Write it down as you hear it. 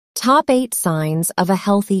Top 8 signs of a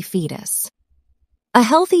healthy fetus. A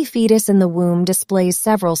healthy fetus in the womb displays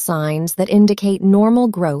several signs that indicate normal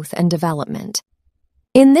growth and development.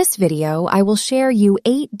 In this video, I will share you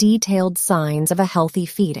 8 detailed signs of a healthy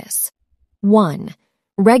fetus. 1.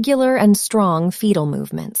 Regular and strong fetal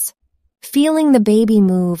movements. Feeling the baby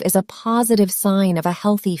move is a positive sign of a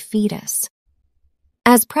healthy fetus.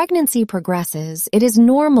 As pregnancy progresses, it is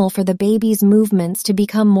normal for the baby's movements to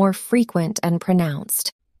become more frequent and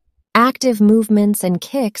pronounced. Active movements and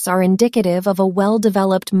kicks are indicative of a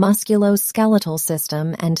well-developed musculoskeletal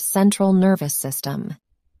system and central nervous system.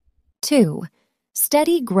 2.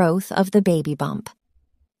 Steady growth of the baby bump.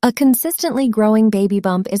 A consistently growing baby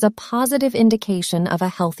bump is a positive indication of a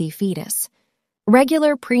healthy fetus.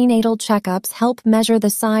 Regular prenatal checkups help measure the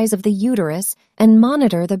size of the uterus and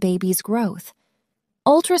monitor the baby's growth.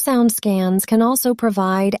 Ultrasound scans can also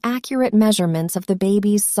provide accurate measurements of the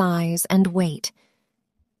baby's size and weight.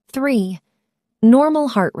 3. Normal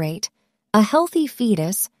heart rate. A healthy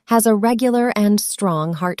fetus has a regular and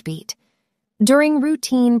strong heartbeat. During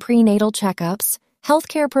routine prenatal checkups,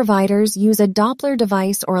 healthcare providers use a Doppler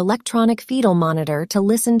device or electronic fetal monitor to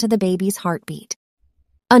listen to the baby's heartbeat.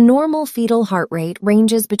 A normal fetal heart rate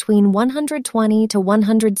ranges between 120 to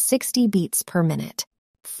 160 beats per minute.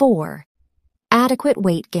 4. Adequate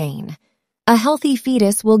weight gain. A healthy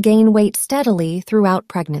fetus will gain weight steadily throughout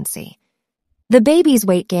pregnancy. The baby's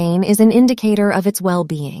weight gain is an indicator of its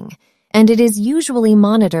well-being, and it is usually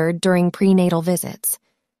monitored during prenatal visits.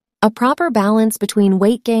 A proper balance between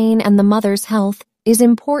weight gain and the mother's health is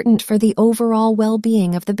important for the overall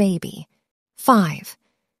well-being of the baby. 5.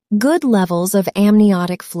 Good levels of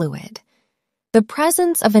amniotic fluid. The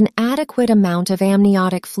presence of an adequate amount of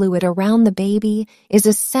amniotic fluid around the baby is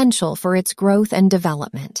essential for its growth and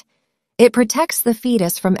development. It protects the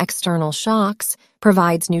fetus from external shocks,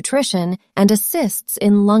 provides nutrition, and assists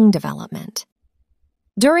in lung development.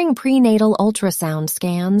 During prenatal ultrasound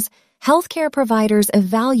scans, healthcare providers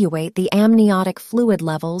evaluate the amniotic fluid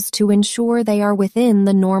levels to ensure they are within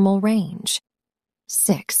the normal range.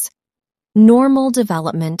 6. Normal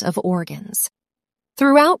development of organs.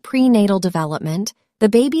 Throughout prenatal development, the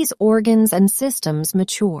baby's organs and systems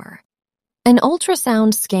mature. An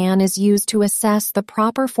ultrasound scan is used to assess the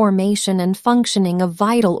proper formation and functioning of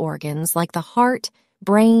vital organs like the heart,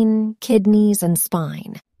 brain, kidneys, and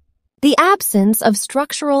spine. The absence of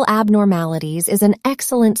structural abnormalities is an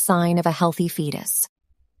excellent sign of a healthy fetus.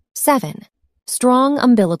 7. Strong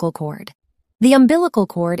umbilical cord. The umbilical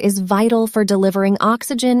cord is vital for delivering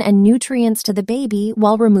oxygen and nutrients to the baby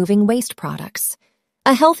while removing waste products.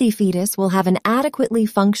 A healthy fetus will have an adequately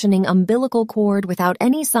functioning umbilical cord without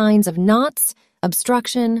any signs of knots,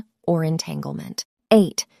 obstruction, or entanglement.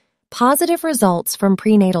 8. Positive results from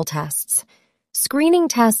prenatal tests. Screening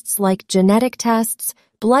tests like genetic tests,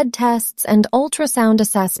 blood tests, and ultrasound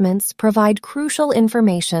assessments provide crucial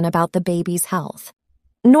information about the baby's health.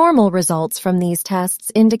 Normal results from these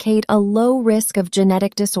tests indicate a low risk of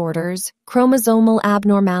genetic disorders, chromosomal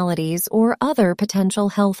abnormalities, or other potential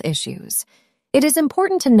health issues. It is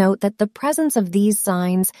important to note that the presence of these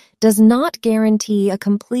signs does not guarantee a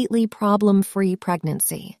completely problem-free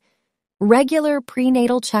pregnancy. Regular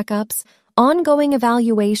prenatal checkups, ongoing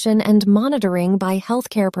evaluation, and monitoring by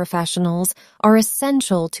healthcare professionals are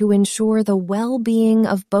essential to ensure the well-being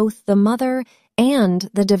of both the mother and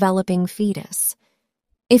the developing fetus.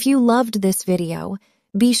 If you loved this video,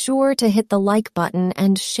 be sure to hit the like button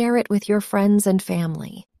and share it with your friends and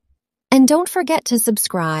family. And don't forget to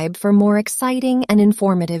subscribe for more exciting and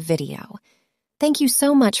informative video. Thank you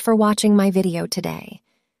so much for watching my video today.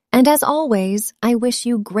 And as always, I wish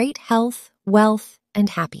you great health, wealth, and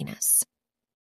happiness.